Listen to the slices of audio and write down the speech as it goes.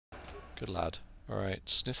Good lad. Alright,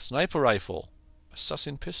 sniper rifle.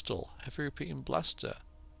 Assassin pistol. Heavy repeating blaster.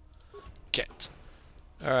 Get.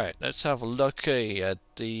 Alright, let's have a look at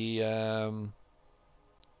the... Alright,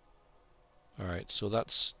 so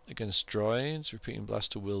that's against droids. Repeating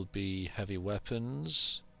blaster will be heavy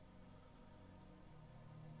weapons.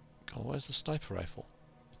 Oh, where's the sniper rifle?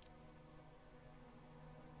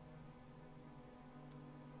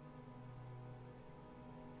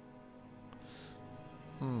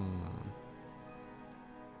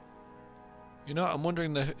 You know, I'm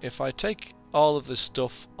wondering if I take all of this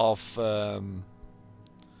stuff off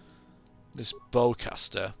this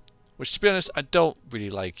bowcaster, which to be honest I don't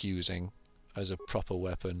really like using as a proper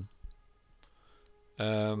weapon.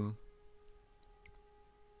 Then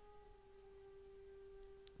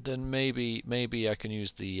maybe I can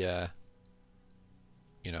use the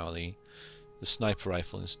you know, the sniper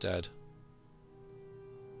rifle instead.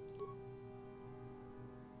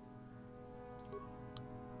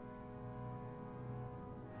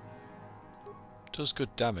 Does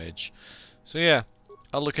good damage. So yeah,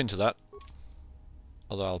 I'll look into that.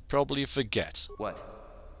 Although I'll probably forget. What?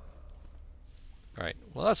 Right,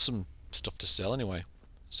 well that's some stuff to sell anyway.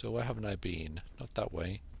 So where haven't I been? Not that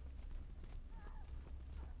way.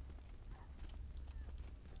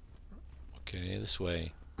 Okay, this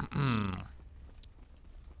way.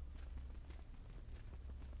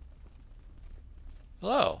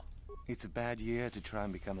 Hello. It's a bad year to try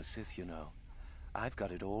and become a Sith, you know. I've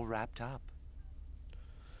got it all wrapped up.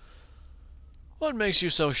 What makes you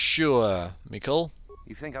so sure, Mikkel?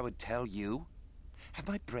 You think I would tell you? Have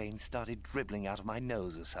my brain started dribbling out of my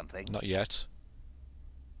nose or something? Not yet.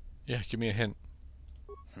 Yeah, give me a hint.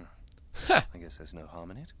 I guess there's no harm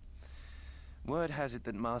in it. Word has it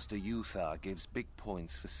that Master Uthar gives big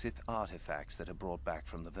points for Sith artifacts that are brought back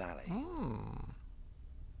from the valley.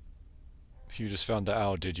 You just found that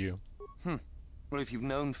out, did you? Well, if you've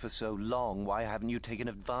known for so long, why haven't you taken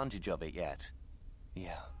advantage of it yet?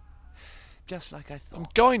 Yeah. Just like I thought. I'm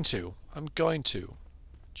going to.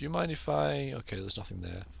 Do you mind if I... Okay, there's nothing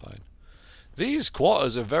there. Fine. These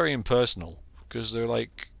quarters are very impersonal. Because they're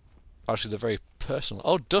like... Actually, they're very personal.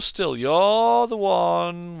 Oh, Dustil, you're the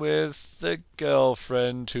one with the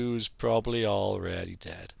girlfriend who's probably already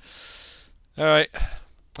dead. Alright.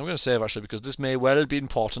 I'm going to save, actually, because this may well be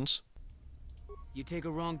important. You take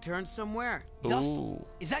a wrong turn somewhere? Ooh.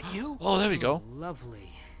 Is that you? Oh, there we go. Oh, lovely.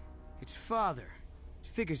 It's Father.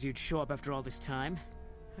 Figures you'd show up after all this time.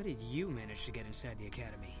 How did you manage to get inside the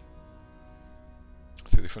academy?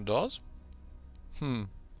 Through the front doors? Same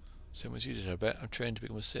as you did, I bet. I'm trained to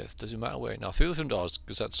become a Sith. Doesn't matter where. Now, through the front doors,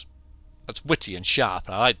 because that's witty and sharp,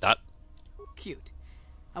 and I like that. Cute.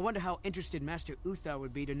 I wonder how interested Master Uthar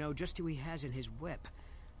would be to know just who he has in his whip.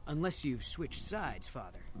 Unless you've switched sides,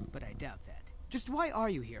 Father. But I doubt that. Just why are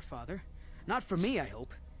you here, Father? Not for me, I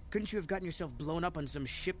hope. Couldn't you have gotten yourself blown up on some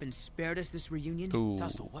ship and spared us this reunion? Ooh.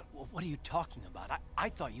 Dustil, what are you talking about? I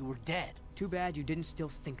thought you were dead. Too bad you didn't still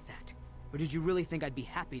think that. Or did you really think I'd be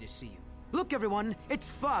happy to see you? Look, everyone, it's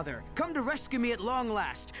Father, come to rescue me at long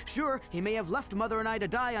last. Sure, he may have left Mother and I to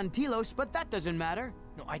die on Telos, but that doesn't matter.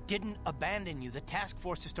 No, I didn't abandon you. The task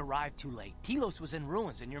force just arrived too late. Telos was in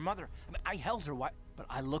ruins, and your mother... I held her but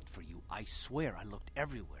I looked for you. I swear I looked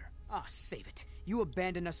everywhere. Ah, save it. You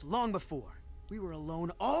abandoned us long before. We were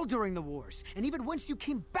alone all during the wars, and even once you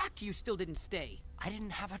came back, you still didn't stay. I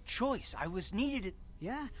didn't have a choice. I was needed.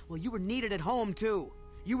 Yeah? Well, you were needed at home, too.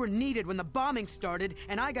 You were needed when the bombing started,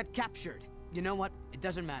 and I got captured. You know what? It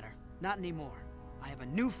doesn't matter. Not anymore. I have a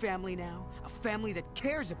new family now, a family that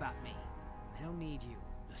cares about me. I don't need you.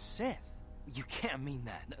 The Sith? You can't mean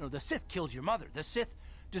that. No, the Sith killed your mother. The Sith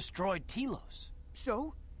destroyed Telos.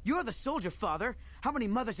 So? You're the soldier, Father. How many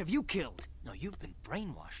mothers have you killed? No, you've been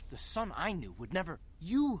brainwashed. The son I knew would never...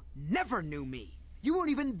 You never knew me. You weren't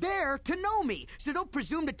even there to know me, so don't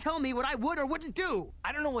presume to tell me what I would or wouldn't do.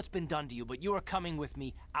 I don't know what's been done to you, but you are coming with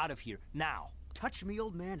me out of here, now. Touch me,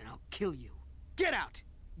 old man, and I'll kill you. Get out!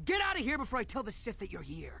 Get out of here before I tell the Sith that you're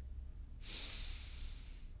here.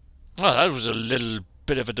 Well, that was a little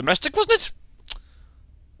bit of a domestic, wasn't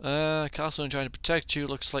it? Castle trying to protect you.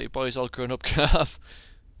 Looks like your boy's all grown up, calf.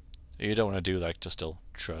 You don't want to do that, just still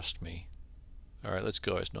trust me. Alright, let's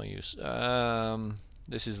go. It's no use.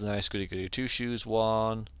 This is the nice goody goody two shoes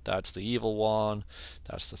one. That's the evil one.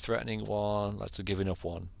 That's the threatening one. That's the giving up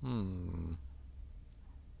one. I'm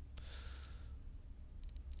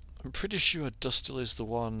pretty sure Dustil is the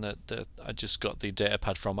one that I just got the data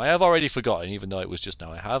pad from. I have already forgotten, even though it was just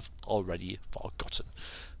now. I have already forgotten.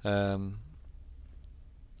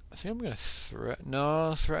 I think I'm going to threaten...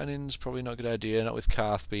 No, threatening's probably not a good idea. Not with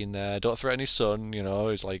Karth being there. Don't threaten his son, you know.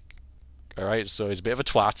 He's like... Alright, so he's a bit of a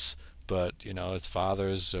twat. but you know, it's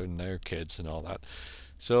fathers and their kids and all that.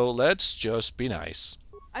 So let's just be nice.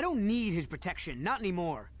 I don't need his protection, not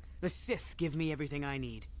anymore. The Sith give me everything I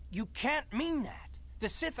need. You can't mean that. The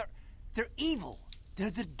Sith are... they're evil.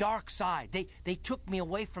 They're the dark side. They took me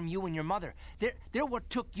away from you and your mother. They're what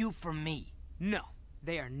took you from me. No,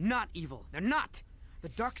 they are not evil. They're not. The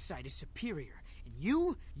dark side is superior. And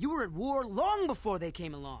you were at war long before they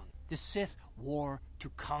came along. The Sith war to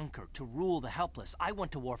conquer, to rule the helpless. I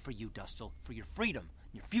went to war for you, Dustil, for your freedom,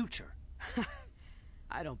 your future.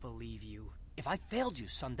 I don't believe you. If I failed you,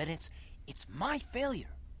 son, then it's my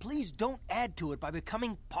failure. Please don't add to it by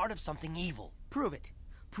becoming part of something evil. Prove it.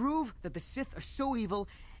 Prove that the Sith are so evil,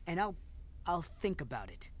 and I'll think about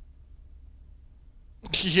it.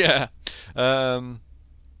 Yeah.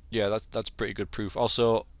 Yeah, that's pretty good proof.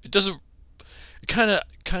 Also, it kind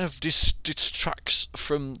of distracts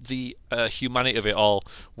from the humanity of it all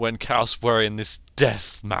when Cal's wearing this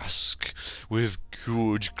death mask with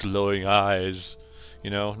huge glowing eyes. You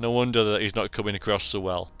know, no wonder that he's not coming across so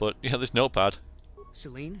well. But yeah, this notepad.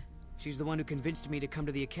 Celine? She's the one who convinced me to come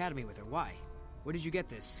to the academy with her. Why? Where did you get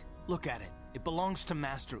this? Look at it. It belongs to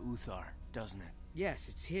Master Uthar, doesn't it? Yes,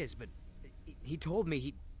 it's his, but he told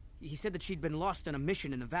me he said that she'd been lost on a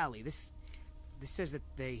mission in the valley. This says that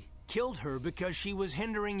they killed her because she was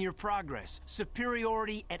hindering your progress.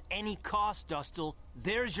 Superiority at any cost, Dustil.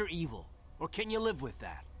 There's your evil. Or can you live with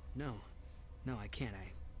that? No, I can't.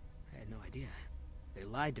 I had no idea. They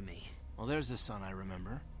lied to me. Well, there's the son I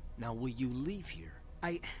remember. Now, will you leave here?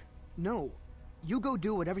 No. You go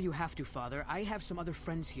do whatever you have to, Father. I have some other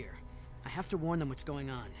friends here. I have to warn them what's going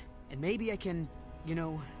on. And maybe I can, you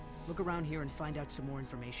know, look around here and find out some more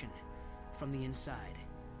information. From the inside.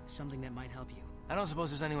 Something that might help you. I don't suppose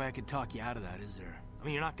there's any way I could talk you out of that, is there? I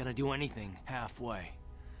mean, you're not gonna do anything halfway.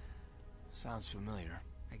 Sounds familiar.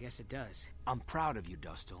 I guess it does. I'm proud of you,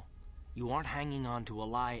 Dustil. You aren't hanging on to a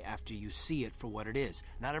lie after you see it for what it is.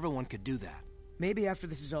 Not everyone could do that. Maybe after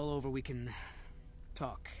this is all over we can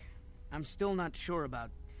talk. I'm still not sure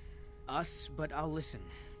about us, but I'll listen.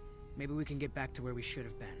 Maybe we can get back to where we should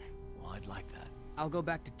have been. Well, I'd like that. I'll go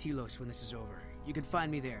back to Telos when this is over. You can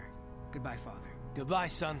find me there. Goodbye, Father. Goodbye,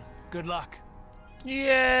 son. Good luck.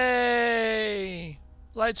 Yay!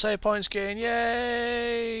 Lightsaber points gain,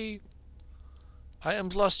 yay!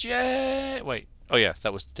 Items lost, yay! Wait, oh yeah,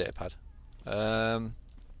 that was the datapad.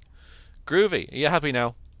 Groovy, are you happy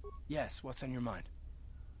now? Yes, what's on your mind?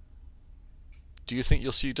 Do you think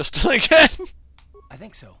you'll see Dustin again? I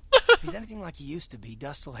think so. If he's anything like he used to be,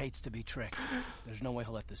 Dustil hates to be tricked. There's no way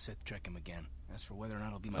he'll let the Sith trick him again. As for whether or not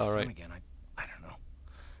he'll be my son again, I don't know.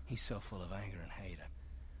 He's so full of anger and hate. I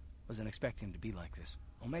wasn't expecting him to be like this.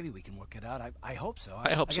 Well, maybe we can work it out. I hope so.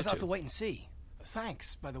 I hope so guess I'll have too. to wait and see.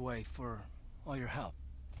 Thanks, by the way, for all your help.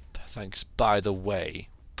 Thanks, by the way.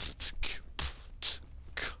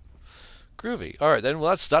 Groovy. Alright then,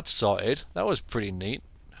 well that's sorted. That was pretty neat.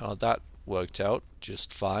 How that worked out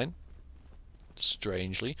just fine.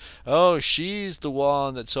 Strangely. Oh, she's the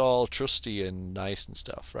one that's all trusty and nice and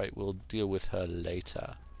stuff. Right, we'll deal with her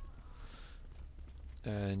later.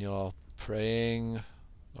 And you're praying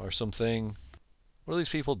or something. What do these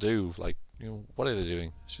people do? Like, you know, what are they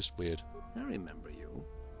doing? It's just weird. I remember you.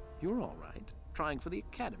 You're all right. Trying for the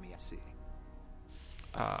academy, I see.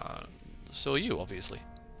 So are you, obviously.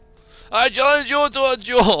 I challenge you to a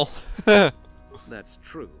duel! That's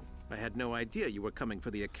true. I had no idea you were coming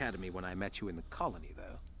for the academy when I met you in the colony,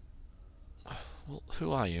 though. Well,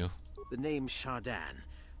 who are you? The name's Shardan.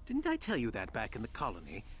 Didn't I tell you that back in the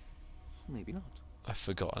colony? Maybe not. I've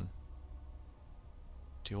forgotten.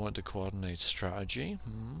 Do you want to coordinate strategy?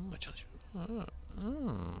 I challenge you.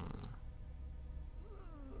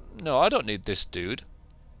 No, I don't need this dude.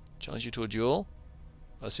 Challenge you to a duel?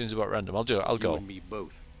 That seems about random. I'll do it. I'll go. You and me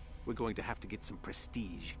both. We're going to have to get some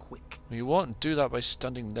prestige quick. You won't do that by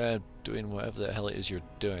standing there doing whatever the hell it is you're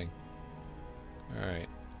doing. Alright.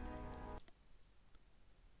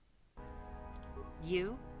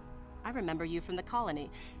 You? I remember you from the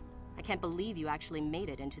colony. I can't believe you actually made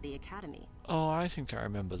it into the academy. Oh, I think I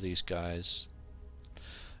remember these guys.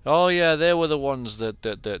 Oh yeah, they were the ones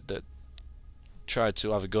that tried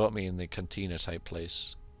to have a go at me in the cantina type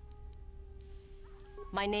place.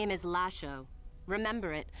 My name is Lasho.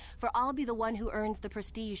 Remember it, for I'll be the one who earns the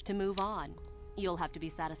prestige to move on. You'll have to be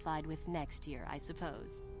satisfied with next year, I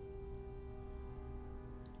suppose.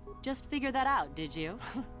 Just figure that out, did you?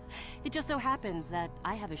 It just so happens that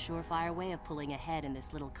I have a surefire way of pulling ahead in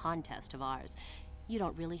this little contest of ours. You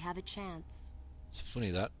don't really have a chance. It's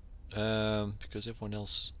funny that, because everyone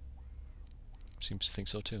else seems to think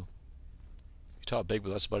so too. You talk big, but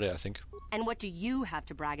that's about it, I think. And what do you have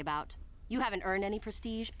to brag about? You haven't earned any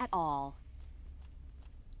prestige at all.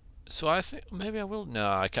 So I think maybe I will. No,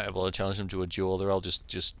 I can't be able to challenge them to a duel. They're all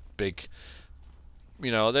just big. You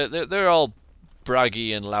know, they're all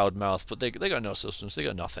braggy and loudmouth, but they got no substance. They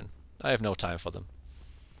got nothing. I have no time for them.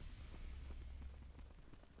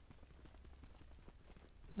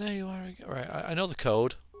 There you are. Right, I know the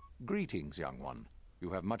code. Greetings, young one.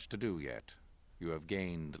 You have much to do yet. You have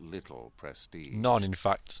gained little prestige. None, in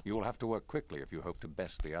fact. You will have to work quickly if you hope to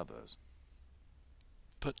best the others.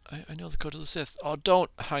 But I know the code of the Sith. Oh,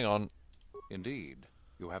 don't. Hang on. Indeed.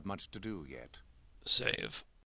 You have much to do yet. Save.